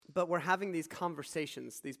but we're having these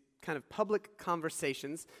conversations, these kind of public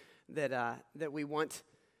conversations that we want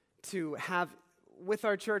to have with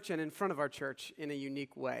our church and in front of our church in a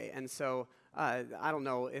unique way. And so I don't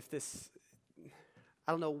know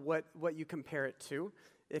what you compare it to.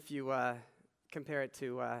 If you compare it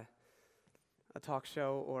to a talk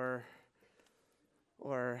show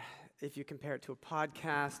or if you compare it to a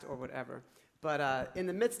podcast or whatever. But in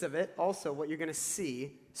the midst of it, also what you're going to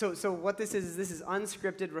see, so what this is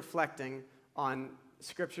unscripted reflecting on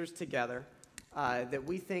scriptures together that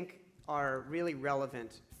we think are really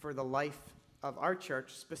relevant for the life of our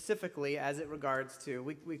church, specifically as it regards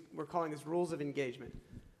to, we're calling this rules of engagement,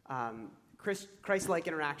 Christ-like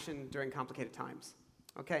interaction during complicated times,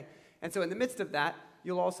 okay? And so in the midst of that,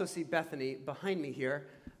 you'll also see Bethany behind me here,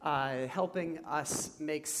 helping us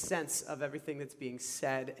make sense of everything that's being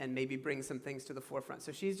said and maybe bring some things to the forefront.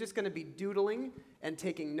 So she's just going to be doodling and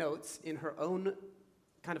taking notes in her own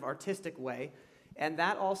kind of artistic way. And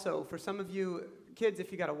that also, for some of you kids,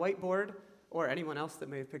 if you got a whiteboard, or anyone else that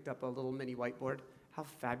may have picked up a little mini whiteboard, how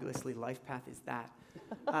fabulously LifePath is that?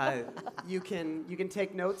 You can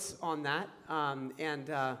take notes on that, and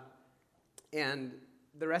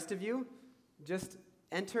the rest of you, just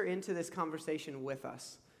enter into this conversation with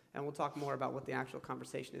us. And we'll talk more about what the actual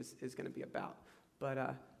conversation is going to be about. But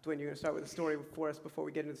Dwayne, you're going to start with a story for us before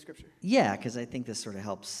we get into the scripture. Yeah, because I think this sort of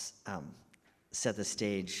helps set the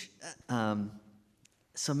stage.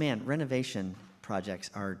 So, man, renovation projects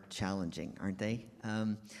are challenging, aren't they?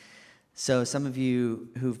 So some of you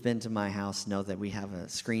who've been to my house know that we have a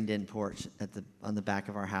screened-in porch on the back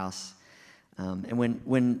of our house. And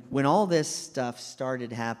when all this stuff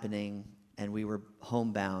started happening and we were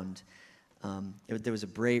homebound, there was a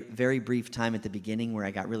very brief time at the beginning where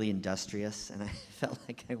I got really industrious and I felt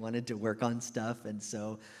like I wanted to work on stuff. And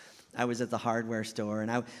so I was at the hardware store,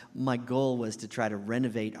 and my goal was to try to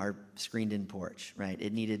renovate our screened-in porch, right?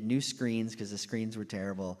 It needed new screens because the screens were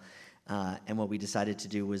terrible. And what we decided to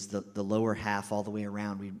do was the lower half all the way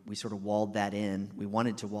around. We sort of walled that in. We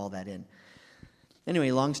wanted to wall that in. Anyway,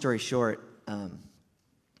 long story short,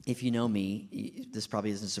 if you know me, this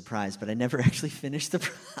probably isn't a surprise, but I never actually finished the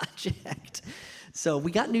project. So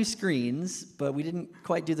we got new screens, but we didn't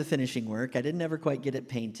quite do the finishing work. I didn't ever quite get it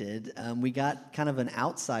painted. We got kind of an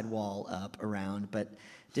outside wall up around, but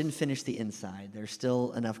didn't finish the inside. There's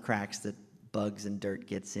still enough cracks that bugs and dirt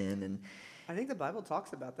gets in. And I think the Bible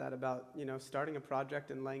talks about that, about starting a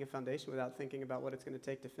project and laying a foundation without thinking about what it's going to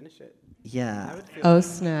take to finish it. Yeah. Oh,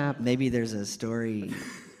 snap. Maybe there's a story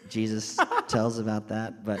Jesus tells about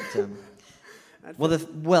that, but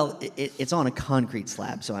it's on a concrete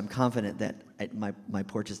slab, so I'm confident that my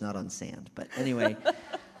porch is not on sand. But anyway,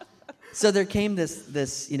 so there came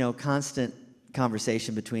this constant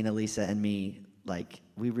conversation between Elisa and me, like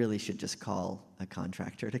we really should just call a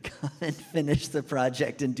contractor to come and finish the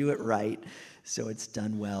project and do it right, so it's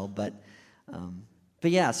done well. But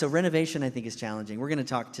yeah, so renovation I think is challenging. We're going to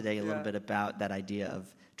talk today a little bit about that idea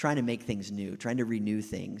of trying to make things new, trying to renew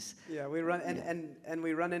things. Yeah, we run and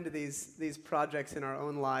we run into these projects in our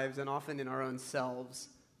own lives and often in our own selves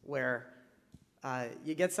where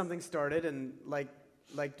you get something started and like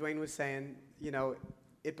Dwayne was saying,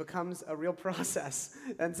 it becomes a real process.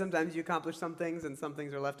 And sometimes you accomplish some things and some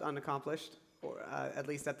things are left unaccomplished, or at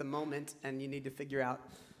least at the moment, and you need to figure out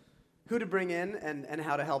who to bring in and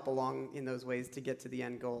how to help along in those ways to get to the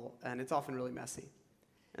end goal. And it's often really messy.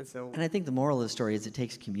 And I think the moral of the story is it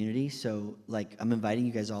takes community. So, I'm inviting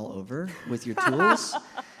you guys all over with your tools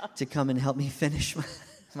to come and help me finish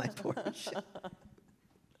my porch.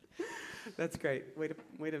 That's great.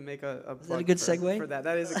 Way to make a plug. Is that a good segue? For that.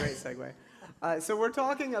 That is a great segue. So we're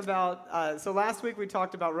talking about, so last week we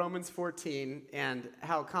talked about Romans 14 and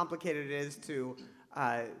how complicated it is to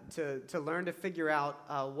learn to figure out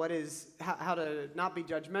how to not be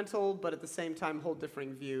judgmental, but at the same time hold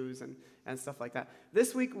differing views and stuff like that.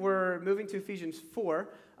 This week we're moving to Ephesians 4,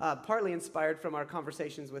 partly inspired from our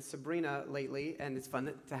conversations with Sabrina lately, and it's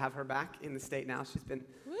fun to have her back in the state now.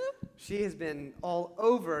 She has been all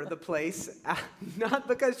over the place, not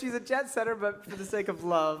because she's a jet setter, but for the sake of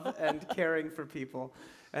love and caring for people.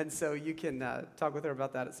 And so you can talk with her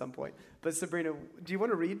about that at some point. But Sabrina, do you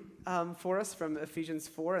want to read for us from Ephesians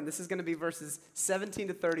 4? And this is going to be verses 17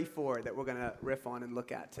 to 34 that we're going to riff on and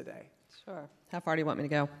look at today. Sure. How far do you want me to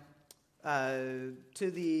go?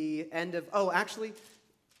 To the end of... actually,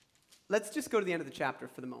 let's just go to the end of the chapter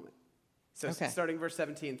for the moment. So starting verse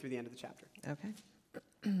 17 through the end of the chapter. Okay.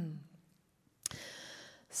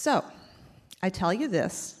 So, I tell you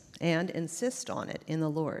this, and insist on it in the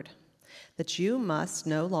Lord, that you must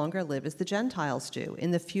no longer live as the Gentiles do,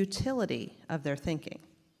 in the futility of their thinking.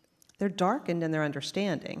 They're darkened in their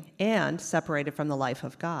understanding and separated from the life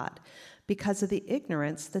of God because of the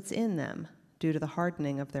ignorance that's in them due to the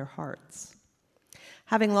hardening of their hearts.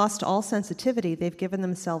 Having lost all sensitivity, they've given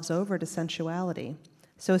themselves over to sensuality,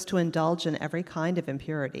 so as to indulge in every kind of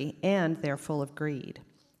impurity, and they're full of greed.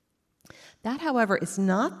 That, however, is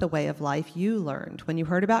not the way of life you learned when you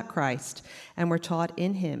heard about Christ and were taught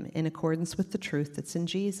in him in accordance with the truth that's in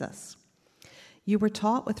Jesus. You were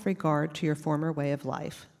taught with regard to your former way of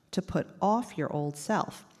life to put off your old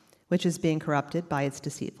self, which is being corrupted by its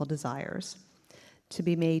deceitful desires, to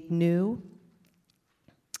be made new.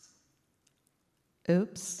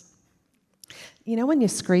 Oops. You know when you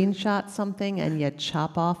screenshot something and you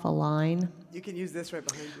chop off a line? You can use this right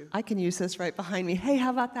behind you. I can use this right behind me. Hey, how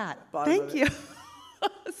about that? Bottom Thank of you.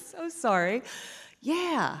 So sorry.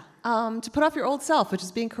 Yeah. To put off your old self, which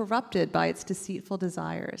is being corrupted by its deceitful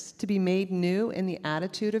desires, to be made new in the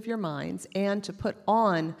attitude of your minds, and to put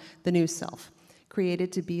on the new self,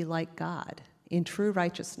 created to be like God in true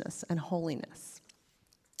righteousness and holiness.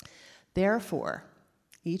 Therefore,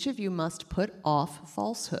 each of you must put off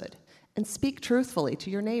falsehood and speak truthfully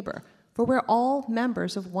to your neighbor, for we're all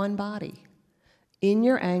members of one body. In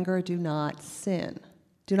your anger, do not sin.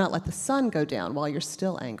 Do not let the sun go down while you're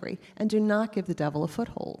still angry, and do not give the devil a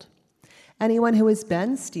foothold. Anyone who has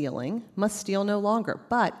been stealing must steal no longer,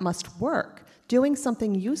 but must work, doing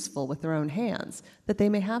something useful with their own hands, that they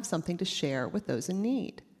may have something to share with those in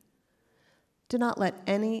need. Do not let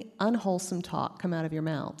any unwholesome talk come out of your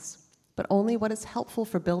mouths, but only what is helpful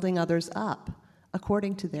for building others up,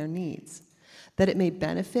 according to their needs, that it may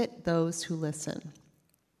benefit those who listen.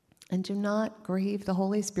 And do not grieve the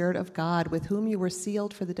Holy Spirit of God, with whom you were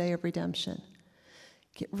sealed for the day of redemption.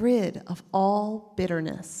 Get rid of all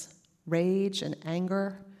bitterness, rage and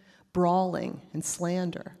anger, brawling and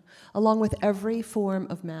slander, along with every form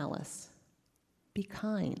of malice. Be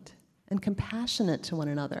kind and compassionate to one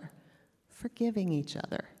another, forgiving each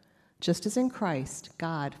other, just as in Christ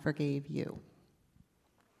God forgave you.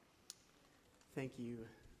 Thank you.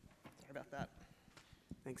 Sorry about that.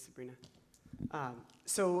 Thanks, Sabrina.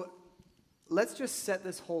 So let's just set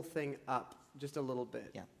this whole thing up just a little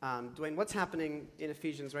bit. Yeah. Dwayne, what's happening in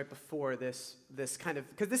Ephesians right before this kind of,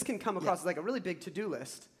 because this can come across as like a really big to-do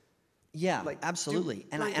list. Yeah, Like, absolutely.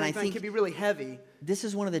 And I it think can be really heavy. this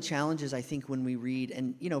is one of the challenges, I think, when we read,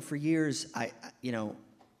 and, for years,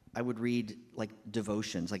 I would read, like,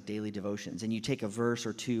 devotions, like daily devotions, and you take a verse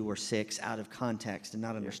or two or six out of context and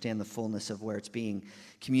not understand the fullness of where it's being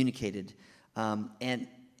communicated. And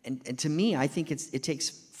to me, I think it takes,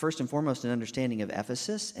 first and foremost, an understanding of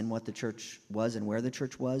Ephesus and what the church was and where the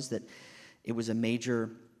church was, that it was a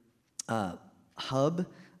major hub.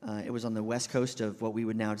 It was on the west coast of what we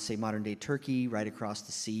would now say modern-day Turkey, right across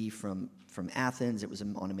the sea from Athens. It was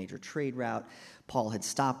on a major trade route. Paul had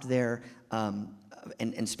stopped there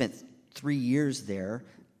and spent 3 years there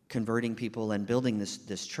converting people and building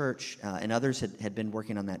this church, and others had been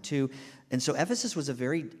working on that too. And so Ephesus was a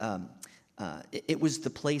very... it was the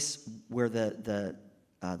place where the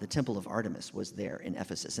temple of Artemis was there in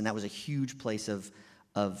Ephesus, and that was a huge place of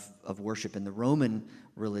worship in the Roman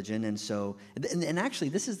religion. And so, and actually,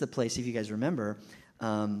 this is the place, if you guys remember,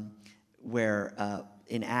 where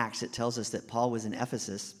in Acts it tells us that Paul was in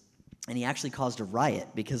Ephesus, and he actually caused a riot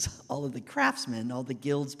because all of the craftsmen, all the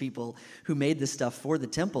guilds people who made this stuff for the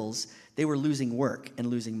temples, they were losing work and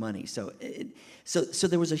losing money. So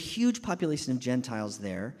there was a huge population of Gentiles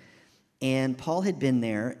there. And Paul had been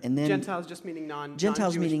there, and then Gentiles just meaning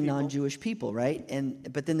Gentiles meaning people. non-Jewish people, right?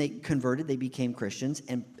 But then they converted, they became Christians,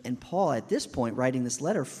 and Paul at this point writing this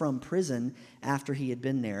letter from prison after he had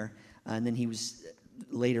been there, and then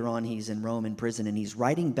later on he's in Rome in prison, and he's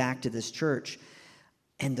writing back to this church.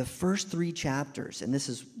 And the first 3 chapters, and this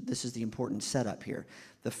is the important setup here.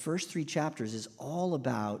 The first 3 chapters is all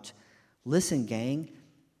about, listen, gang.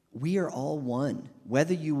 We are all one.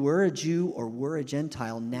 Whether you were a Jew or were a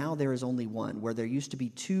Gentile, now there is only one. Where there used to be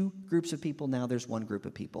 2 groups of people, now there's 1 group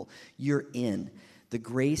of people. You're in. The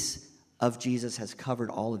grace of Jesus has covered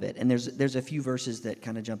all of it. And there's a few verses that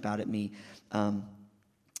kind of jump out at me.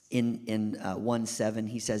 In 1:7,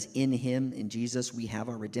 he says, in him, in Jesus, we have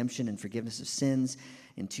our redemption and forgiveness of sins.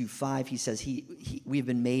 In 2:5, he says we have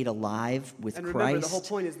been made alive with and Christ. Remember, the whole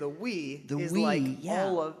point is the we is we, like yeah.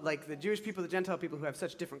 all of like the Jewish people, the Gentile people who have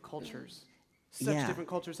such different cultures, such different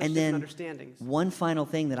cultures, such and different then understandings. One final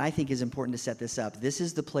thing that I think is important to set this up. This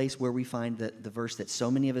is the place where we find the verse that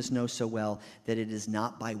so many of us know so well, that it is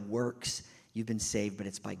not by works you've been saved, but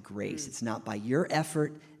it's by grace. It's not by your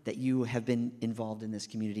effort that you have been involved in this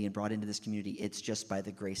community and brought into this community. It's just by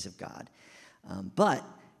the grace of God. But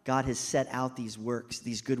God has set out these works,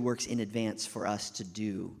 these good works in advance for us to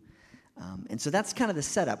do. And so that's kind of the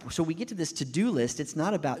setup. So we get to this to-do list. It's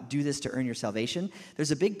not about do this to earn your salvation.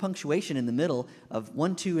 There's a big punctuation in the middle of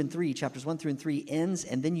 1, 2, and 3. Chapters 1 through and 3 ends,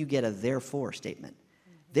 and then you get a therefore statement.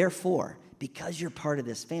 Therefore, because you're part of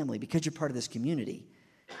this family, because you're part of this community,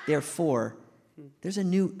 therefore, there's a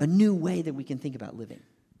new way that we can think about living.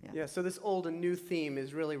 Yeah, so this old and new theme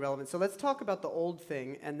is really relevant. So let's talk about the old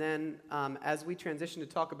thing, and then as we transition to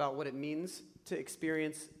talk about what it means to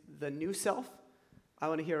experience the new self, I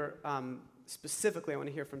want to hear, specifically, I want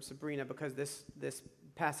to hear from Sabrina, because this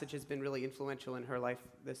passage has been really influential in her life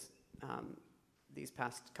these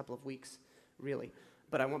past couple of weeks, really.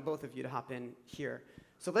 But I want both of you to hop in here.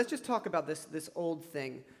 So let's just talk about this old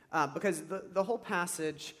thing, because the whole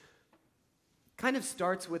passage kind of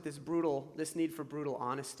starts with this need for brutal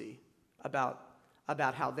honesty about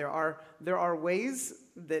how there are ways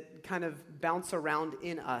that kind of bounce around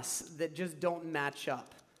in us that just don't match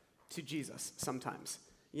up to Jesus sometimes,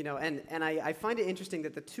 and I find it interesting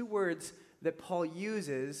that the two words that Paul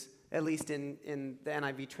uses, at least in the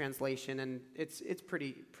NIV translation, and it's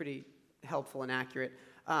pretty helpful and accurate.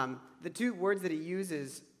 The two words that he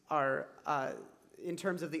uses are in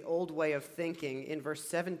terms of the old way of thinking. In verse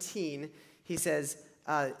 17, he says,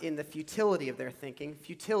 in the futility of their thinking,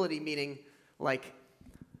 futility meaning like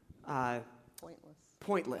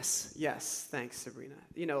pointless. Yes, thanks, Sabrina.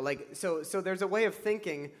 So there's a way of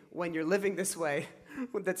thinking when you're living this way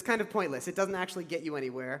that's kind of pointless. It doesn't actually get you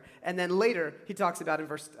anywhere. And then later, he talks about in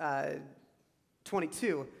verse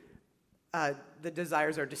 22, the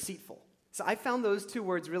desires are deceitful. So I found those two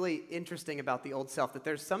words really interesting about the old self, that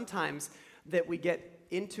there's sometimes that we get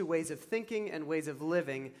into ways of thinking and ways of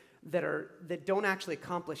living that don't actually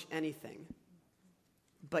accomplish anything,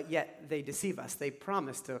 but yet they deceive us. They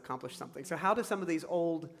promise to accomplish something. So how do some of these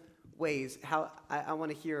old ways, I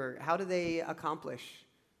want to hear, how do they accomplish?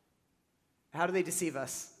 How do they deceive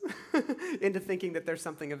us into thinking that there's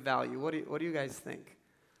something of value? What do you guys think?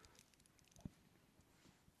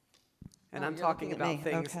 And I'm talking about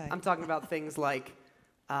things. Okay. I'm talking about things like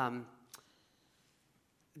not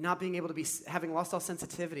being able to having lost all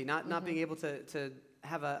sensitivity, not being able to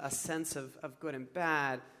have a sense of good and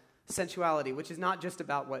bad, sensuality, which is not just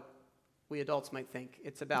about what we adults might think.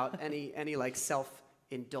 It's about any like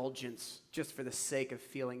self-indulgence just for the sake of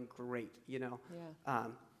feeling great, Yeah.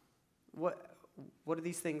 What are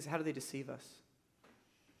these things? How do they deceive us?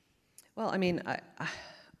 Well, I mean,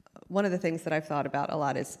 one of the things that I've thought about a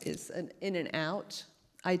lot is an in and out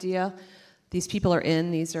idea. These people are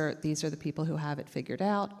in, these are the people who have it figured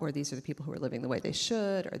out, or these are the people who are living the way they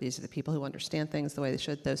should, or these are the people who understand things the way they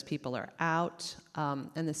should. Those people are out.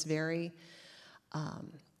 And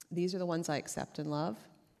these are the ones I accept and love.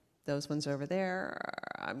 Those ones over there,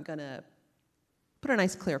 I'm going to put a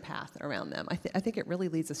nice clear path around them. I think it really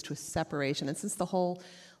leads us to a separation. And since the whole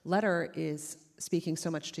letter is speaking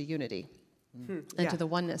so much to unity and to the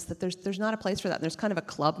oneness, that there's not a place for that. And there's kind of a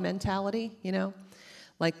club mentality,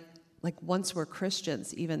 Like once we're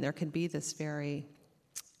Christians, even there can be this very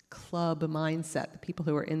club mindset. The people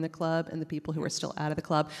who are in the club and the people who are still out of the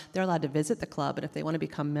club, they're allowed to visit the club, and if they want to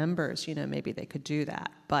become members, maybe they could do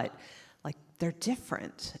that. But they're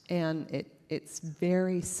different, and it's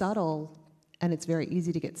very subtle, and it's very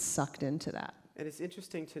easy to get sucked into that. And it's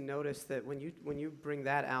interesting to notice that when you bring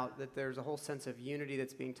that out, that there's a whole sense of unity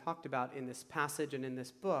that's being talked about in this passage and in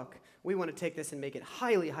this book. We want to take this and make it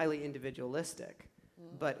highly, highly individualistic.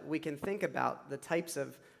 But we can think about the types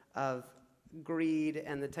of greed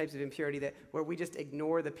and the types of impurity where we just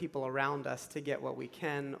ignore the people around us to get what we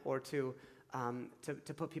can, or to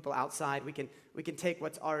put people outside. We can take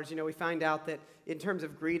what's ours. We find out that in terms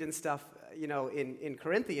of greed and stuff, in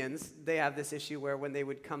Corinthians, they have this issue where when they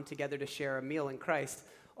would come together to share a meal in Christ,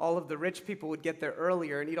 all of the rich people would get there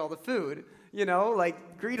earlier and eat all the food,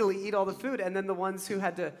 greedily eat all the food. And then the ones who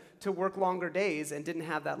had to work longer days and didn't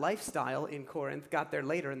have that lifestyle in Corinth got there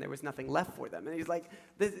later and there was nothing left for them. And he's like,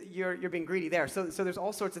 you're being greedy there. So there's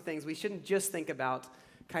all sorts of things. We shouldn't just think about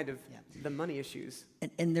kind of the money issues.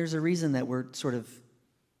 And there's a reason that we're sort of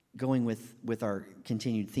going with our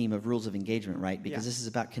continued theme of rules of engagement, right? Because this is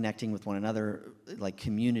about connecting with one another, like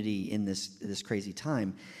community in this crazy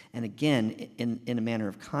time. And again, in a manner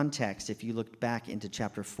of context, if you look back into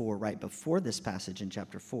chapter 4, right before this passage in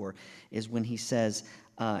chapter 4, is when he says,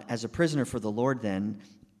 as a prisoner for the Lord then,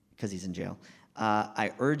 because he's in jail,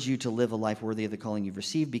 I urge you to live a life worthy of the calling you've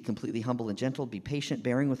received. Be completely humble and gentle. Be patient,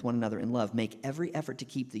 bearing with one another in love. Make every effort to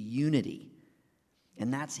keep the unity.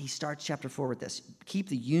 And he starts chapter 4 with this. Keep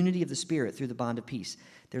the unity of the Spirit through the bond of peace.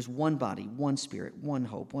 There's one body, one Spirit, one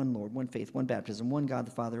hope, one Lord, one faith, one baptism, one God,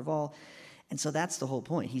 the Father of all. And so that's the whole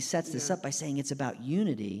point. He sets this up by saying it's about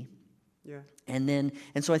unity, Yeah. And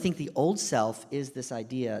so I think the old self is this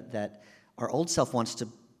idea that our old self wants to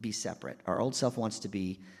be separate. Our old self wants to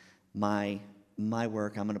be my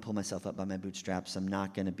work. I'm going to pull myself up by my bootstraps. I'm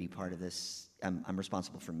not going to be part of this. I'm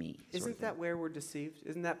responsible for me. Isn't that where we're deceived?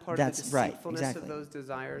 Isn't that part That's of the right, deceitfulness exactly. of those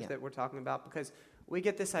desires Yeah. that we're talking about? Because we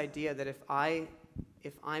get this idea that if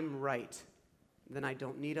I'm right, then I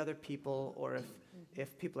don't need other people, or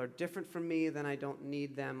if people are different from me, then I don't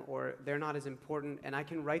need them, or they're not as important, and I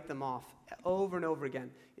can write them off over and over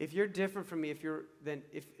again. If you're different from me,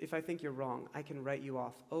 if I think you're wrong, I can write you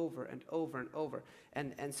off over and over and over.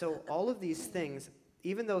 And so all of these things,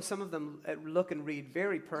 even though some of them look and read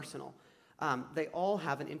very personal, they all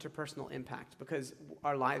have an interpersonal impact because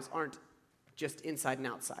our lives aren't just inside and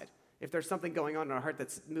outside. If there's something going on in our heart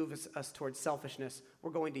that moves us towards selfishness, we're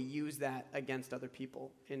going to use that against other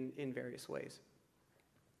people in various ways.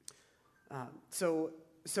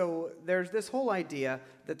 So there's this whole idea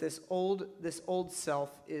that this old self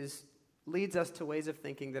leads us to ways of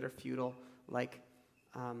thinking that are futile, like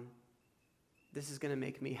this is going to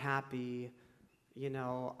make me happy.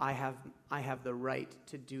 I have the right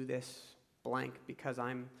to do this blank because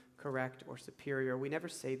I'm correct or superior. We never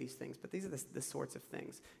say these things, but these are the sorts of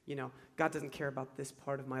things. God doesn't care about this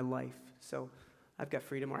part of my life, so I've got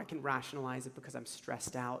freedom, or I can rationalize it because I'm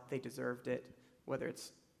stressed out. They deserved it, whether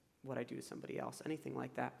it's what I do to somebody else, anything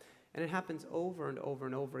like that. And it happens over and over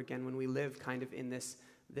and over again when we live kind of in this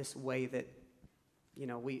way that,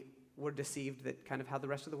 we're deceived that kind of how the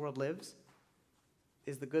rest of the world lives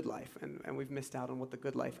is the good life, and we've missed out on what the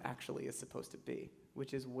good life actually is supposed to be,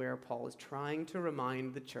 which is where Paul is trying to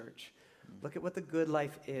remind the church, look at what the good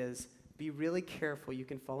life is. Be really careful. You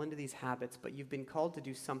can fall into these habits, but you've been called to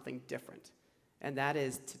do something different, and that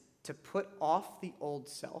is to put off the old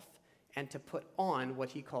self and to put on what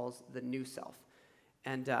he calls the new self.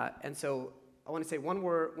 And so I want to say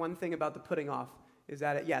one thing about the putting off is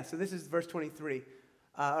that, so this is verse 23,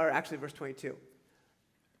 or actually verse 22.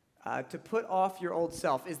 To put off your old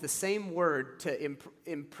self is the same word to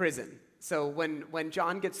imprison. So when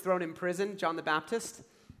John gets thrown in prison, John the Baptist,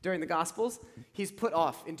 during the Gospels, he's put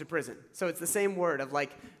off into prison. So it's the same word of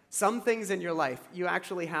like some things in your life, you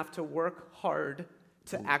actually have to work hard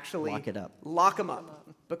to actually lock them up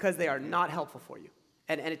because they are not helpful for you.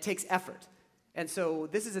 And it takes effort. And so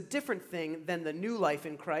this is a different thing than the new life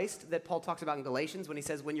in Christ that Paul talks about in Galatians when he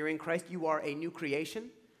says, when you're in Christ, you are a new creation.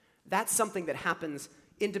 That's something that happens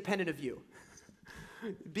independent of you.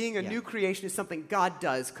 Being a new creation is something God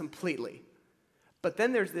does completely. But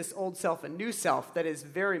then there's this old self and new self that is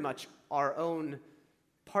very much our own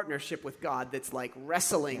partnership with God that's like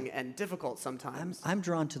wrestling and difficult sometimes. I'm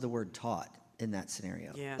drawn to the word taught in that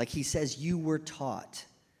scenario. Yeah. Like he says, you were taught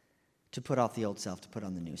to put off the old self, to put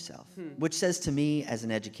on the new self, which says to me as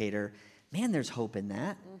an educator, man, there's hope in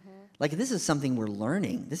that. Like this is something we're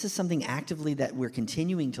learning. This is something actively that we're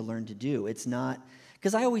continuing to learn to do. It's not,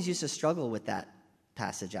 because I always used to struggle with that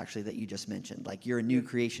passage actually that you just mentioned. Like you're a new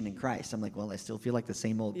creation in Christ. I'm like, well, I still feel like the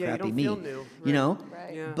same old crappy you don't me. feel new, You know?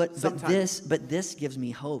 Right. Yeah, But sometimes. this gives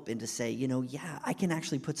me hope, and to say, I can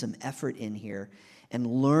actually put some effort in here and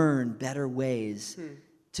learn better ways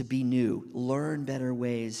to be new, learn better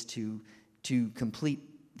ways to complete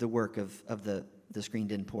the work of the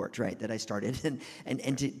screened-in porch, right, that I started,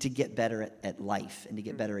 and to get better at life and to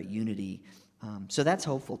get better at unity. So that's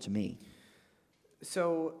hopeful to me.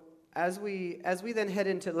 So as we then head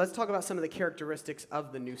into, let's talk about some of the characteristics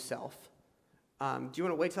of the new self. Do you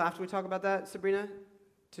want to wait till after we talk about that, Sabrina,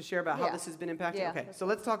 to share about how Yeah. this has been impacted? Yeah. Okay, so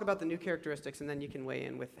let's talk about the new characteristics, and then you can weigh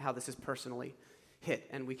in with how this is personally hit,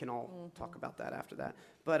 and we can all talk about that after that.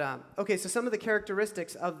 But okay, so some of the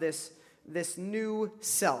characteristics of this new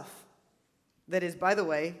self that is, by the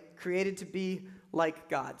way, created to be like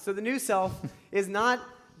God. So the new self is not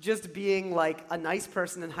just being like a nice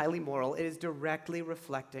person and highly moral. It is directly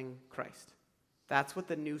reflecting Christ. That's what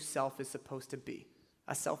the new self is supposed to be.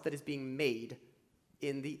 A self that is being made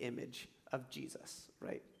in the image of Jesus,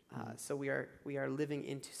 right? So we are living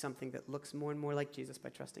into something that looks more and more like Jesus by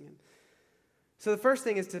trusting him. So the first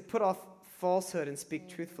thing is to put off falsehood and speak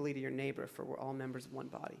truthfully to your neighbor, for we're all members of one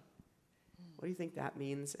body. What do you think that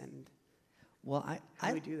means, and Well, how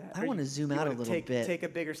do we do that? I Or want to you zoom out a wanna little bit. Take a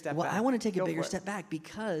bigger step Well, back. I want to take Go a bigger for it. step back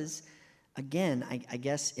because, again, I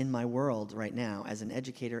guess in my world right now, as an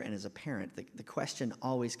educator and as a parent, the question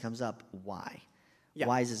always comes up, why? Yeah,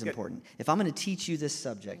 Why is this good. important? If I'm going to teach you this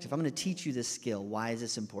subject, if I'm going to teach you this skill, why is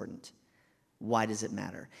this important? Why does it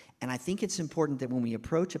matter? And I think it's important that when we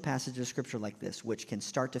approach a passage of Scripture like this, which can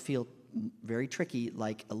start to feel very tricky,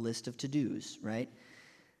 like a list of to-dos, right?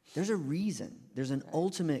 There's a reason. There's an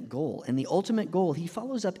ultimate goal. And the ultimate goal, he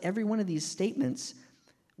follows up every one of these statements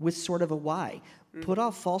with sort of a why. Put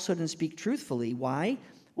off falsehood and speak truthfully. Why?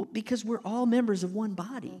 Well, because we're all members of one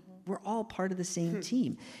body. We're all part of the same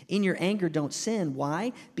team. In your anger, don't sin.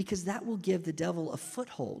 Why? Because that will give the devil a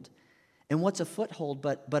foothold. And what's a foothold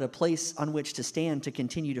but a place on which to stand to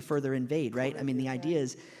continue to further invade, right? I mean, the idea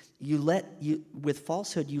is with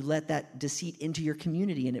falsehood, you let that deceit into your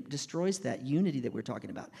community, and it destroys that unity that we're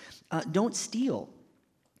talking about. Don't steal,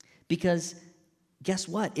 because guess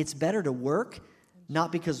what? It's better to work,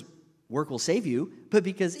 not because work will save you, but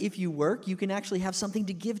because if you work, you can actually have something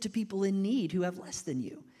to give to people in need who have less than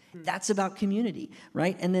you. That's about community,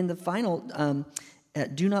 right? And then the final,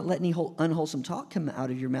 do not let any unwholesome talk come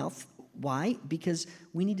out of your mouth. Why? Because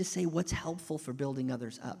we need to say what's helpful for building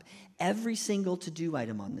others up. Every single to-do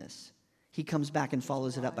item on this, he comes back and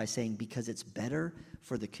follows it up by saying, because it's better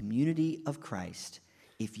for the community of Christ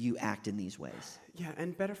if you act in these ways. Yeah,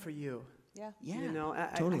 and better for you. Yeah. Yeah, You know,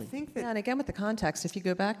 totally. I think that Yeah, and again, with the context, if you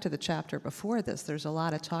go back to the chapter before this, there's a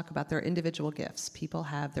lot of talk about their individual gifts. People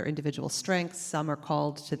have their individual strengths. Some are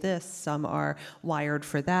called to this, some are wired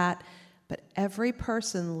for that. But every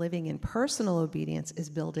person living in personal obedience is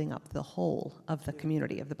building up the whole of the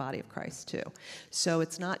community, of the body of Christ, too. So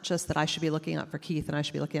it's not just that I should be looking out for Keith and I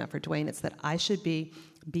should be looking out for Dwayne. It's that I should be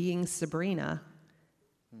being Sabrina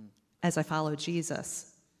as I follow Jesus.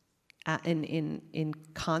 In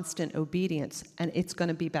constant obedience, and it's going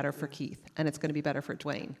to be better for Keith, and it's going to be better for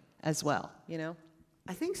Dwayne as well, you know?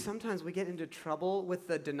 I think sometimes we get into trouble with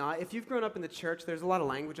the deny. If you've grown up in the church, there's a lot of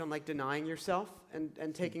language on like denying yourself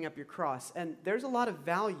and taking up your cross. And there's a lot of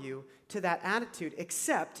value to that attitude,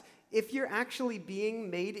 except if you're actually being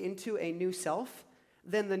made into a new self,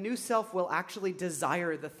 then the new self will actually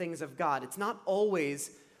desire the things of God. It's not always,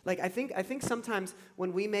 like I think sometimes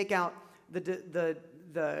when we make out the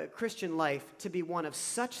Christian life to be one of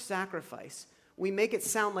such sacrifice, we make it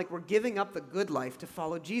sound like we're giving up the good life to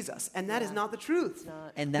follow Jesus. And that is not the truth.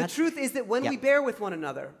 And the truth is that when we bear with one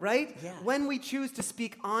another, right? Yeah. When we choose to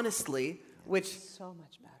speak honestly, which So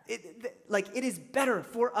much better. it is better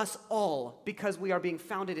for us all because we are being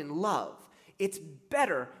founded in love. It's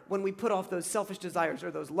better when we put off those selfish desires or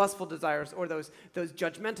those lustful desires or those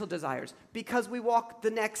judgmental desires because we walk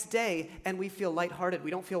the next day and we feel lighthearted.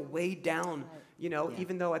 We don't feel weighed down,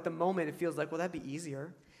 even though at the moment it feels like, well, that'd be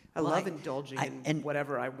easier. I love indulging in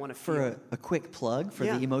whatever I want to feel. For a quick plug for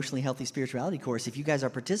the Emotionally Healthy Spirituality course, if you guys are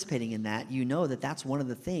participating in that, you know that's one of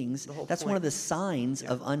the things, that's one of the signs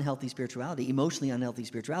of unhealthy spirituality. Emotionally unhealthy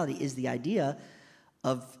spirituality is the idea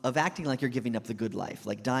of acting like you're giving up the good life,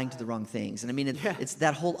 like dying to the wrong things. And I mean, it's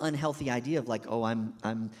that whole unhealthy idea of like, oh,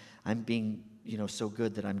 I'm being so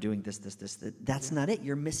good that I'm doing this. That's not it.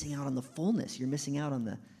 You're missing out on the fullness. You're missing out on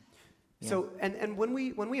the. Yeah. So, and when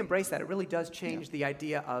we embrace that, it really does change the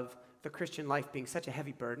idea of the Christian life being such a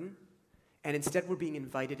heavy burden, and instead we're being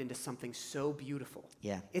invited into something so beautiful.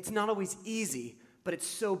 Yeah. It's not always easy, but it's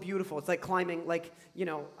so beautiful. It's like climbing, I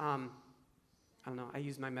don't know, I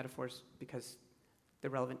use my metaphors because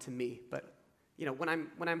they're relevant to me, but, when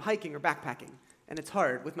I'm hiking or backpacking, and it's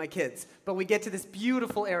hard with my kids, but we get to this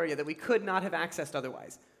beautiful area that we could not have accessed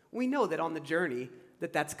otherwise. We know that on the journey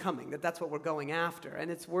that's coming, that's what we're going after,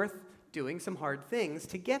 and it's worth doing some hard things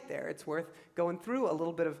to get there. It's worth going through a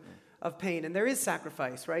little bit of pain. And there is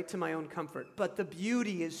sacrifice, right, to my own comfort. But the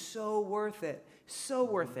beauty is so worth it. So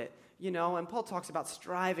worth it. And Paul talks about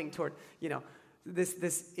striving toward,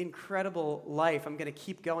 this incredible life. I'm going to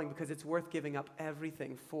keep going because it's worth giving up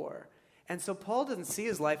everything for. And so Paul doesn't see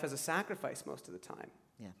his life as a sacrifice most of the time.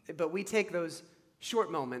 Yeah. But we take those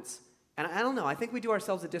short moments, and I don't know, I think we do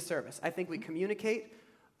ourselves a disservice. I think we communicate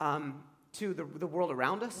to the world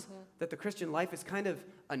around us that the Christian life is kind of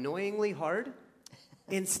annoyingly hard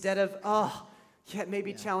instead of, it may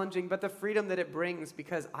be challenging, but the freedom that it brings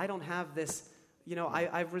because I don't have this,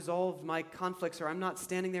 I've resolved my conflicts or I'm not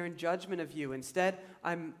standing there in judgment of you. Instead,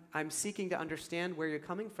 I'm seeking to understand where you're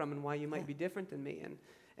coming from and why you might be different than me.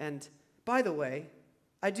 And by the way,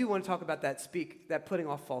 I do want to talk about that putting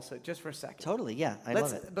off falsehood just for a second. Totally, yeah, I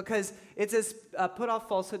love it. Because it says put off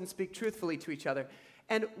falsehood and speak truthfully to each other.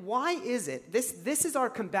 And why is it, this is our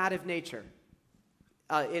combative nature,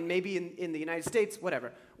 in the United States,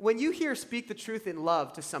 whatever. When you hear speak the truth in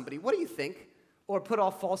love to somebody, what do you think? Or put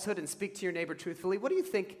off falsehood and speak to your neighbor truthfully, what do you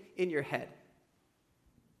think in your head?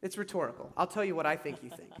 It's rhetorical. I'll tell you what I think you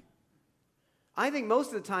think. I think most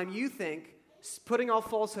of the time you think putting off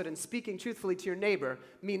falsehood and speaking truthfully to your neighbor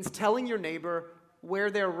means telling your neighbor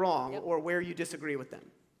where they're wrong or where you disagree with them.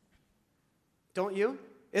 Don't you?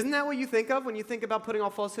 Isn't that what you think of when you think about putting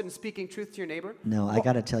off falsehood and speaking truth to your neighbor? No, I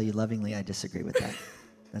got to tell you lovingly, I disagree with that.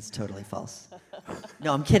 That's totally false.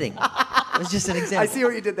 No, I'm kidding. It was just an example. I see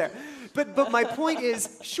what you did there. But my point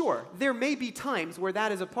is, sure, there may be times where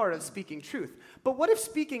that is a part of speaking truth. But what if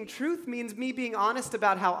speaking truth means me being honest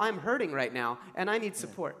about how I'm hurting right now and I need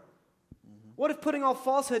support? What if putting off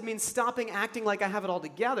falsehood means stopping acting like I have it all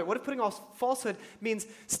together? What if putting off falsehood means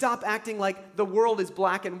stop acting like the world is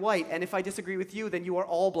black and white, and if I disagree with you, then you are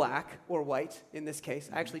all black or white in this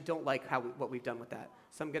case? I actually don't like what we've done with that,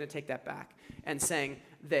 so I'm going to take that back and saying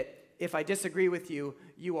that if I disagree with you,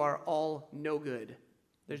 you are all no good.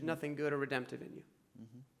 There's nothing good or redemptive in you.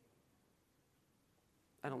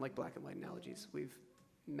 I don't like black and white analogies. We've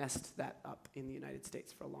messed that up in the United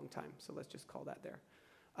States for a long time, so let's just call that there.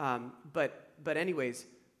 But anyways,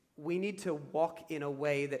 we need to walk in a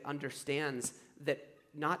way that understands that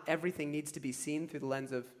not everything needs to be seen through the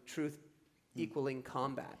lens of truth equaling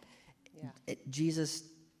combat. Yeah.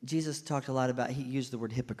 Jesus talked a lot about, he used the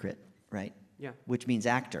word hypocrite, right? Yeah. Which means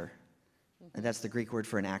actor. And that's the Greek word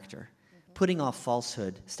for an actor. Putting off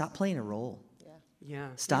falsehood, stop playing a role. Yeah.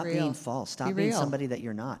 Stop Be real. being false. Stop Be being real. somebody that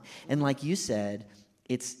you're not. And like you said,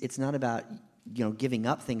 it's not about giving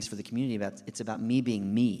up things for the community. It's about me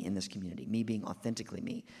being me in this community, me being authentically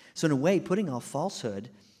me. So in a way, putting off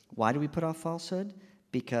falsehood, why do we put off falsehood?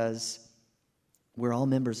 Because we're all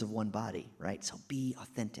members of one body, right? So be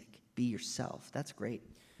authentic. Be yourself. That's great.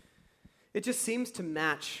 It just seems to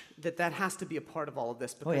match that has to be a part of all of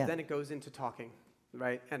this, because then it goes into talking,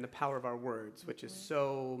 right? And the power of our words, which is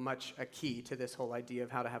so much a key to this whole idea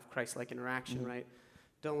of how to have Christ-like interaction, right?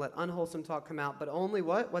 Don't let unwholesome talk come out, but only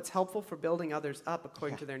what's helpful for building others up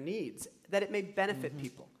according to their needs, that it may benefit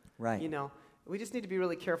people. Right. We just need to be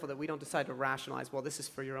really careful that we don't decide to rationalize, well, this is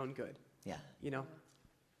for your own good. Yeah.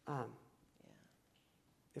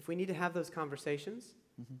 If we need to have those conversations,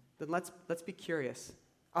 then let's be curious.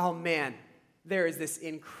 Oh man, there is this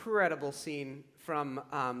incredible scene from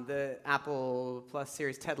the Apple Plus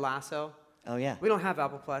series Ted Lasso. Oh, yeah. We don't have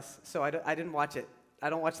Apple Plus, so I didn't watch it. I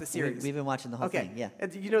don't watch the series. We've been watching the whole thing, yeah.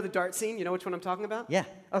 And you know the dart scene? You know which one I'm talking about? Yeah.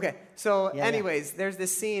 Okay, so Yeah, anyways, there's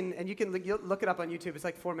this scene, and you'll look it up on YouTube. It's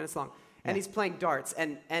like 4 minutes long. And he's playing darts,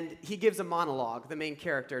 and he gives a monologue, the main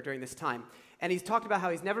character, during this time. And he's talked about how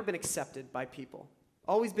he's never been accepted by people.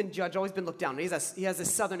 Always been judged, always been looked down. He has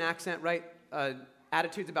this southern accent, right?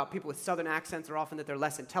 Attitudes about people with southern accents are often that they're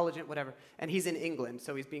less intelligent, whatever. And he's in England,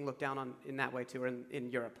 so he's being looked down on in that way too, or in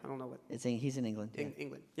Europe. I don't know what. He's in England. Yeah.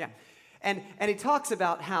 England, yeah. And he talks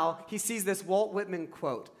about how he sees this Walt Whitman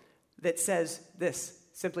quote that says this,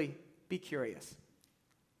 simply, be curious.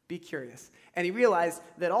 Be curious. And he realized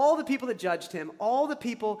that all the people that judged him, all the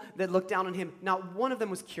people that looked down on him, not one of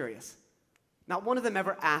them was curious. Not one of them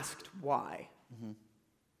ever asked why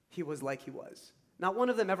he was like he was. Not one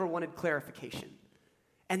of them ever wanted clarification.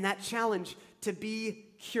 And that challenge to be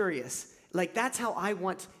curious, like that's how I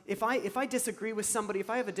want, if I disagree with somebody, if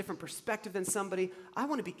I have a different perspective than somebody, I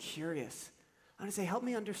want to be curious. I want to say, help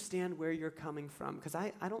me understand where you're coming from, because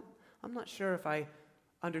I'm not sure if I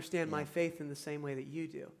understand my faith in the same way that you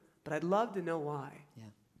do, but I'd love to know why. Yeah.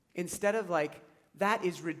 Instead of like, that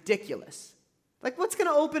is ridiculous. Like, what's going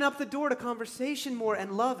to open up the door to conversation more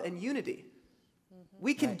and love and unity?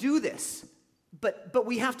 We can do this, but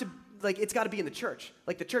we have to, like, it's got to be in the church.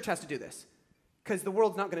 Like, the church has to do this, because the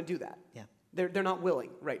world's not going to do that. Yeah. They're not willing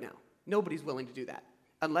right now. Nobody's willing to do that.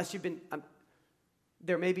 Unless you've been,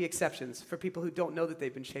 there may be exceptions for people who don't know that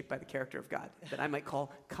they've been shaped by the character of God, that I might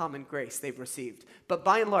call common grace they've received. But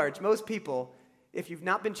by and large, most people, if you've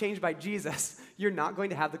not been changed by Jesus, you're not going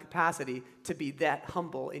to have the capacity to be that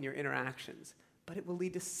humble in your interactions. But it will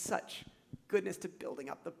lead to such goodness to building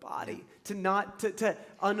up the body, to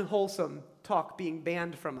unwholesome talk being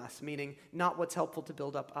banned from us, meaning not what's helpful to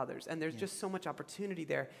build up others. And there's just so much opportunity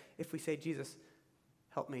there if we say, Jesus,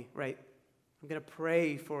 help me, right? I'm going to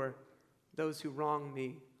pray for those who wrong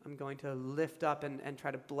me. I'm going to lift up and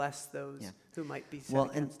try to bless those who might be set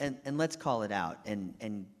against. And let's call it out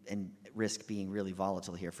and risk being really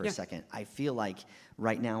volatile here for a second. I feel like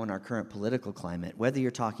right now in our current political climate, whether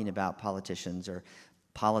you're talking about politicians or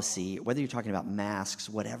policy, whether you're talking about masks,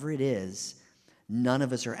 whatever it is, none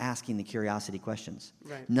of us are asking the curiosity questions.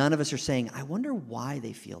 Right. None of us are saying, I wonder why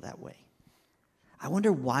they feel that way. I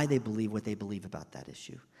wonder why they believe what they believe about that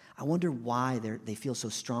issue. I wonder why they feel so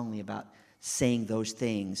strongly about saying those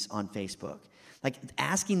things on Facebook. Like,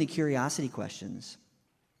 asking the curiosity questions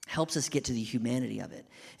helps us get to the humanity of it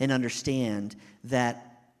and understand that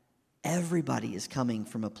everybody is coming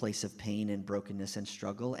from a place of pain and brokenness and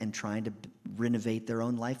struggle and trying to renovate their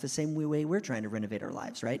own life the same way we're trying to renovate our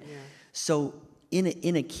lives, right? Yeah. So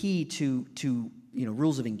in a key to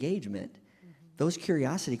rules of engagement, those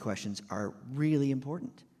curiosity questions are really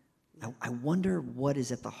important. I wonder what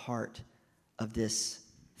is at the heart of this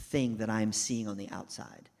thing that I'm seeing on the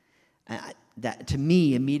outside. that to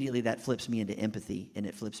me, immediately that flips me into empathy, and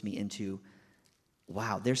it flips me into,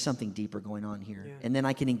 wow, there's something deeper going on here. Yeah. And then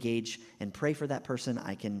I can engage and pray for that person.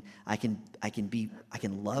 I can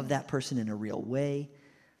love that person in a real way.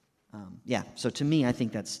 So to me, I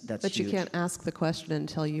think that's But huge. you can't ask the question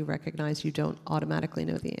until you recognize you don't automatically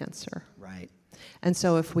know the answer. Right. And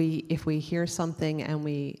so if we hear something and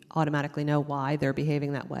we automatically know why they're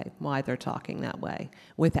behaving that way, why they're talking that way,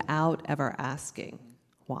 without ever asking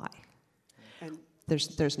why, And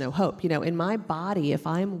there's no hope. In my body, if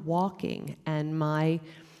I'm walking and my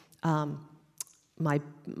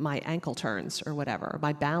ankle turns or whatever,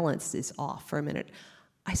 my balance is off for a minute,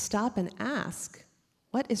 I stop and ask,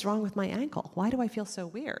 what is wrong with my ankle? Why do I feel so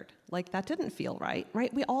weird? Like, that didn't feel right?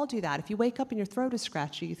 We all do that. If you wake up and your throat is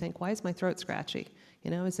scratchy, you think, why is my throat scratchy?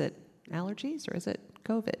 Is it allergies or is it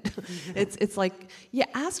COVID? It's like,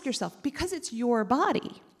 ask yourself, because it's your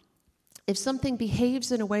body. If something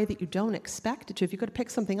behaves in a way that you don't expect it to, if you go to pick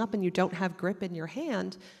something up and you don't have grip in your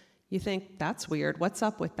hand, you think, that's weird. What's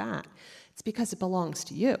up with that? It's because it belongs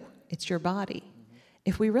to you. It's your body.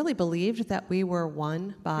 If we really believed that we were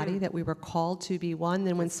one body, that we were called to be one,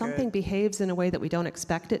 then when That's something good. behaves in a way that we don't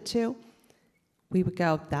expect it to, we would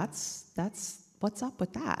go, that's what's up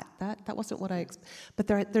with that? That wasn't what I But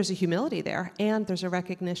there's a humility there, and there's a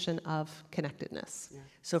recognition of connectedness. Yeah.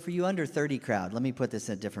 So for you under 30 crowd, let me put this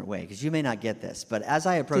in a different way, because you may not get this, but as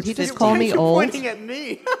I approach Did he just 50, call me You're old? pointing at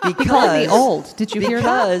me. He called me old. Did you hear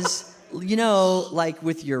that? Because, like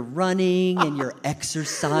with your running and your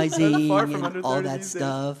exercising Far from under and all 30 that these days.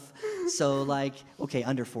 stuff. So okay,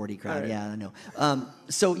 under 40 crowd, All right. yeah, I know.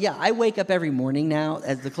 I wake up every morning now,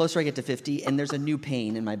 as the closer I get to 50, and there's a new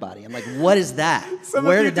pain in my body. I'm like, what is that? Some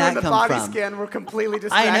Where of you did that doing the come body from? scan were completely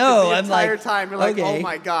distracted know, the I'm entire like, time. You're like, okay. oh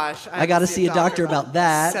my gosh. I got to see a doctor about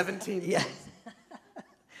that. 17. Yeah.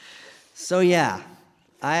 So I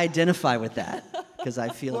identify with that because I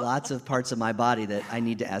feel lots of parts of my body that I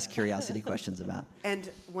need to ask curiosity questions about.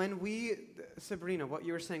 And when Sabrina, what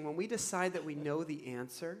you were saying, when we decide that we know the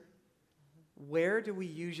answer, where do we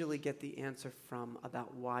usually get the answer from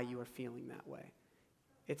about why you are feeling that way?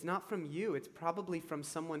 It's not from you. It's probably from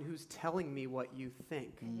someone who's telling me what you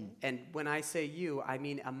think. And when I say you, I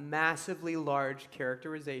mean a massively large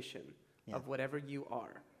characterization of whatever you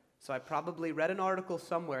are. So I probably read an article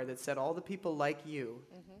somewhere that said all the people like you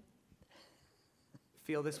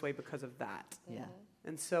feel this way because of that. Yeah.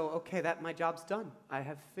 And so, okay, my job's done. I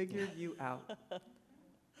have figured you out.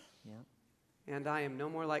 Yeah. And I am no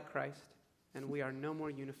more like Christ, and we are no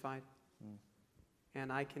more unified.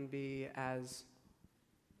 And I can be as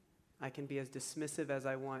dismissive as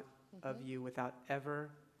I want of you without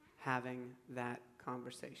ever having that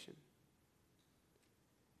conversation.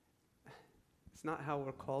 It's not how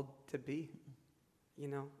we're called to be.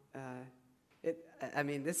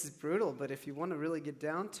 This is brutal, but if you want to really get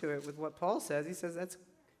down to it with what Paul says, he says that's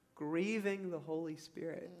grieving the Holy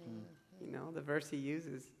Spirit. The verse he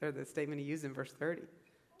uses, or the statement he used in verse 30.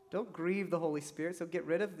 Don't grieve the Holy Spirit, so get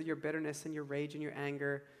rid of your bitterness and your rage and your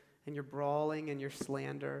anger and your brawling and your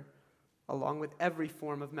slander, along with every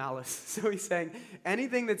form of malice. So he's saying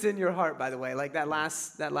anything that's in your heart, by the way, like that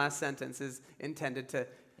last sentence is intended to,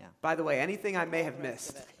 by the way, anything I may have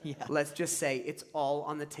missed, let's just say it's all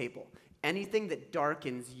on the table. Anything that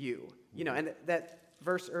darkens you, and that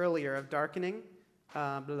verse earlier of darkening,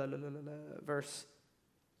 verse,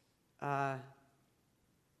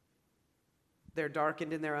 they're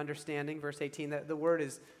darkened in their understanding, verse 18, the word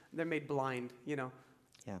is, they're made blind,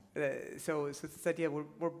 Yeah. So it's this idea,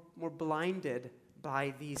 we're blinded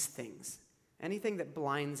by these things. Anything that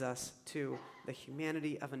blinds us to the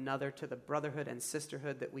humanity of another, to the brotherhood and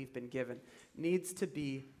sisterhood that we've been given, needs to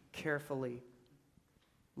be carefully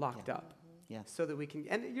locked up. Yeah. So that we can,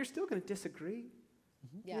 and you're still going to disagree,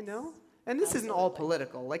 Yes. And this isn't all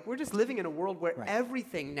political. Like, we're just living in a world where Right.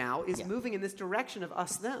 everything now is moving in this direction of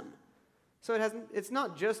us, them. So it's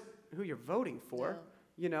not just who you're voting for,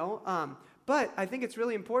 But I think it's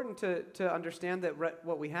really important to understand that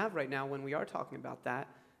what we have right now when we are talking about that,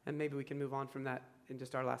 and maybe we can move on from that in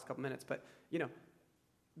just our last couple minutes, but,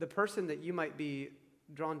 the person that you might be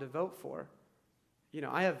drawn to vote for,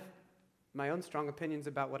 I have my own strong opinions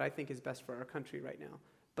about what I think is best for our country right now.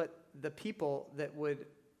 But the people that would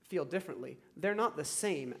feel differently, they're not the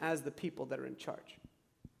same as the people that are in charge.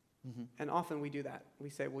 And often we do that. We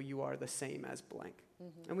say, well, you are the same as blank.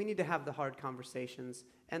 And we need to have the hard conversations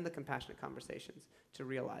and the compassionate conversations to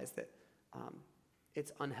realize that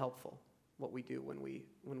it's unhelpful what we do when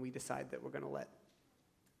we decide that we're going to let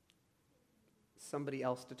somebody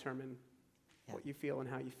else determine what you feel and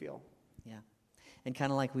how you feel. Yeah. And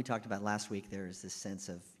kind of like we talked about last week, there is this sense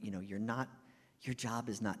of, you're not your job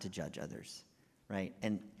is not to judge others, right?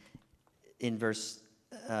 And in verse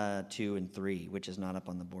 2 and 3, which is not up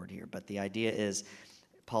on the board here, but the idea is,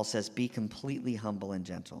 Paul says, be completely humble and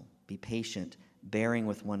gentle, be patient, bearing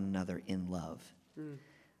with one another in love,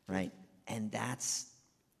 right? And that's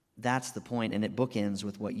the point, and it bookends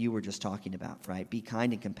with what you were just talking about, right? Be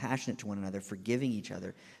kind and compassionate to one another, forgiving each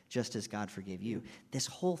other, just as God forgave you. This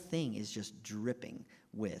whole thing is just dripping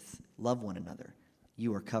with love one another.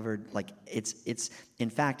 You are covered, like it's in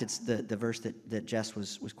fact, it's the verse that Jess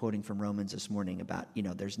was quoting from Romans this morning about,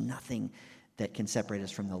 there's nothing that can separate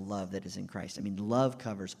us from the love that is in Christ. I mean, love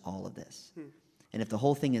covers all of this. And if the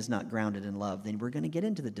whole thing is not grounded in love, then we're going to get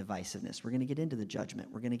into the divisiveness. We're going to get into the judgment.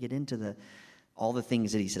 We're going to get into all the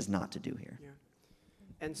things that he says not to do here. Yeah.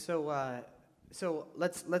 And so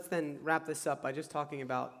let's then wrap this up by just talking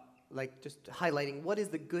about, just highlighting what is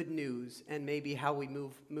the good news and maybe how we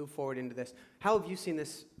move forward into this. How have you seen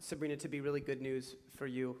this, Sabrina, to be really good news for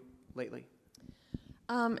you lately?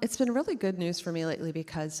 It's been really good news for me lately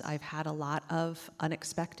because I've had a lot of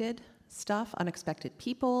unexpected stuff, unexpected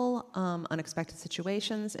people, unexpected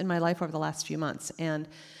situations in my life over the last few months. And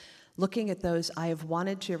looking at those, I have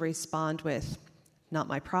wanted to respond with, not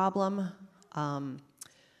my problem.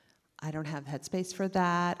 I don't have headspace for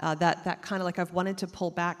that. That kind of I've wanted to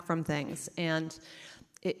pull back from things. And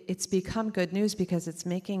it's become good news because it's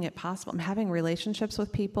making it possible. I'm having relationships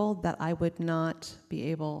with people that I would not be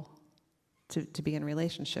able to be in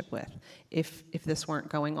relationship with if this weren't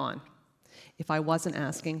going on. If I wasn't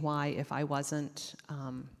asking why, if I wasn't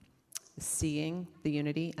seeing the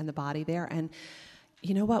unity and the body there. And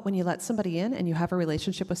you know what? When you let somebody in and you have a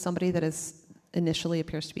relationship with somebody that is initially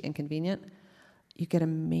appears to be inconvenient, you get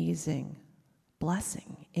amazing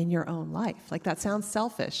blessing in your own life. That sounds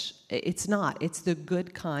selfish. It's not. It's the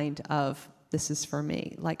good kind of, this is for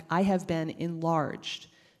me. I have been enlarged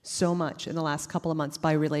so much in the last couple of months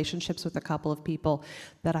by relationships with a couple of people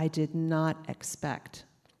that I did not expect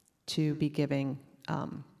to be giving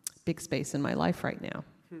big space in my life right now.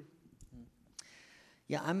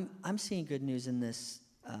 Yeah, I'm seeing good news in this.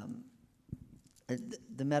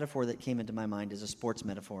 The metaphor that came into my mind is a sports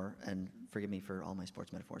metaphor, and forgive me for all my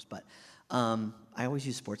sports metaphors, but I always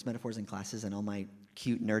use sports metaphors in classes, and all my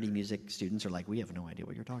cute, nerdy music students are like, we have no idea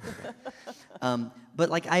what you're talking about.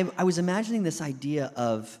 But I was imagining this idea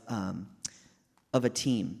of a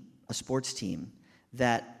team, a sports team,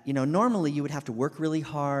 that normally you would have to work really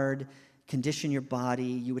hard, condition your body,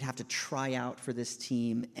 you would have to try out for this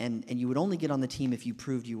team, and you would only get on the team if you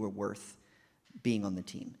proved you were worth being on the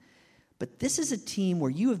team. But this is a team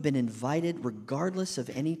where you have been invited, regardless of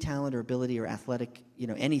any talent or ability or athletic,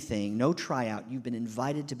 anything, no tryout, you've been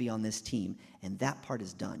invited to be on this team, and that part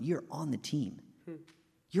is done. You're on the team.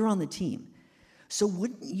 You're on the team. So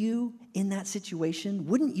wouldn't you, in that situation,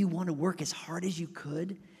 wouldn't you want to work as hard as you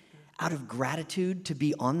could out of gratitude to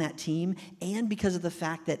be on that team, and because of the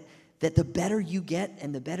fact that the better you get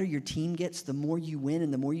and the better your team gets, the more you win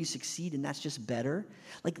and the more you succeed, and that's just better?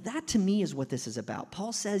 That to me is what this is about.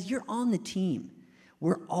 Paul says you're on the team.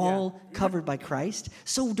 We're all covered by Christ.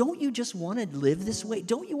 So don't you just want to live this way?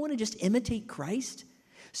 Don't you want to just imitate Christ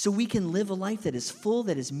so we can live a life that is full,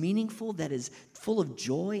 that is meaningful, that is full of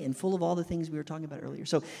joy and full of all the things we were talking about earlier?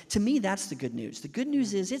 So to me, that's the good news. The good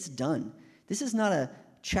news is it's done. This is not a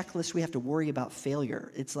checklist we have to worry about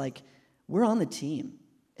failure. It's we're on the team.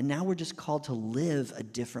 And now we're just called to live a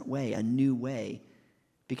different way, a new way,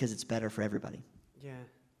 because it's better for everybody.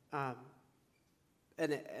 Yeah.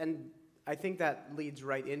 And I think that leads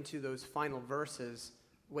right into those final verses,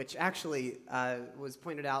 which actually was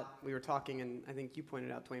pointed out. We were talking, and I think you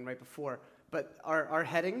pointed out, Dwayne, right before. But our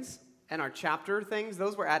headings and our chapter things,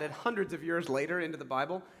 those were added hundreds of years later into the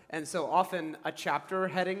Bible. And so often a chapter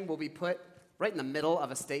heading will be put right in the middle of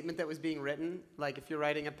a statement that was being written. Like if you're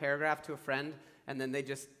writing a paragraph to a friend, and then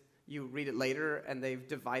you read it later, and they've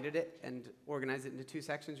divided it and organized it into two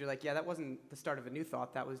sections. You're like, yeah, that wasn't the start of a new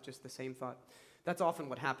thought. That was just the same thought. That's often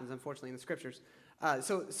what happens, unfortunately, in the Scriptures.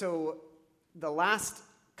 So the last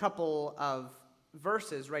couple of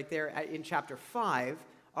verses right there in chapter 5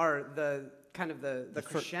 are the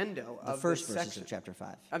crescendo of the first this verses section. of chapter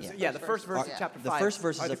 5. The first verse of chapter 5. The first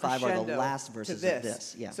verses of 5 are the crescendo last verses to of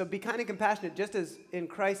this. Yeah. So be kind and compassionate, just as in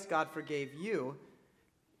Christ God forgave you.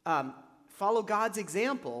 Follow God's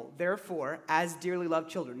example, therefore, as dearly loved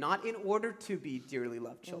children, not in order to be dearly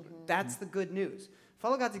loved children. Mm-hmm. That's the good news.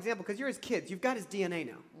 Follow God's example, because you're his kids. You've got his DNA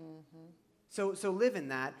now. Mm-hmm. So live in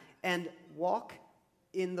that and walk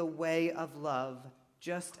in the way of love,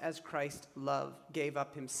 just as Christ gave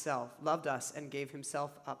up himself, loved us and gave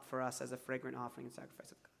himself up for us as a fragrant offering and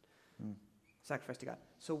sacrifice of God. Sacrifice to God.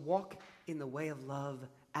 So walk in the way of love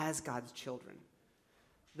as God's children.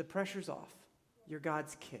 The pressure's off. You're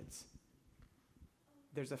God's kids.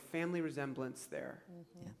 There's a family resemblance there.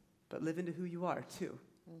 Yeah. But live into who you are, too.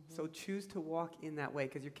 So choose to walk in that way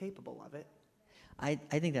because you're capable of it. I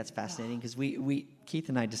think that's fascinating because Keith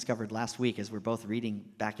and I discovered last week as we're both reading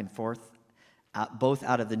back and forth, both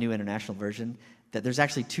out of the New International Version, that there's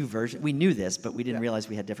actually two versions. We knew this, but we didn't realize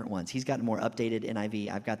we had different ones. He's got a more updated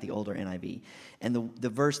NIV. I've got the older NIV. And the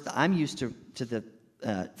verse that I'm used to the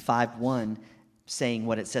 5:1 saying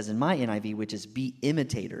what it says in my NIV, which is be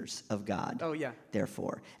imitators of God. Oh, yeah.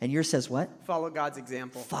 Therefore. And yours says what? Follow God's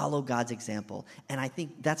example. Follow God's example. And I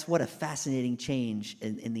think that's what a fascinating change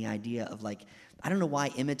in the idea of like, I don't know why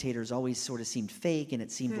imitators always sort of seemed fake and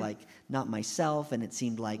it seemed like not myself and it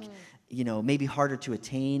seemed like, maybe harder to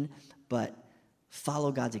attain, but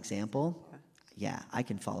follow God's example. Yeah, I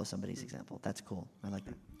can follow somebody's example. That's cool. I like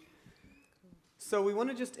that. So we want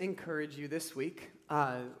to just encourage you this week.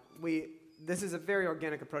 This is a very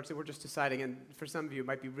organic approach that we're just deciding, and for some of you it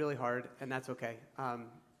might be really hard, and that's okay.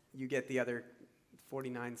 You get the other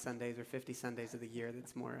 49 Sundays or 50 Sundays of the year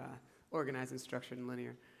that's more organized and structured and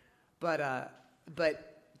linear. But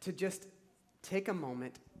to just take a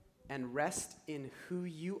moment and rest in who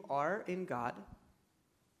you are in God,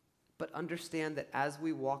 but understand that as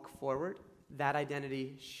we walk forward, that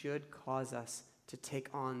identity should cause us to take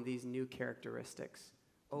on these new characteristics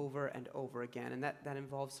over and over again. And that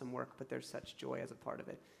involves some work, but there's such joy as a part of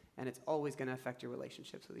it. And it's always going to affect your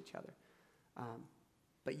relationships with each other.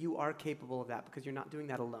 But you are capable of that because you're not doing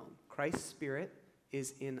that alone. Christ's Spirit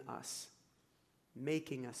is in us,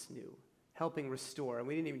 making us new, helping restore. And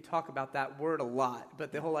we didn't even talk about that word a lot,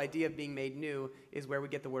 but the whole idea of being made new is where we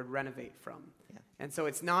get the word renovate from. Yeah. And so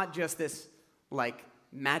it's not just this like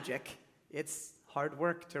magic. It's hard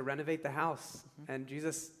work to renovate the house. And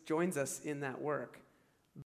Jesus joins us in that work.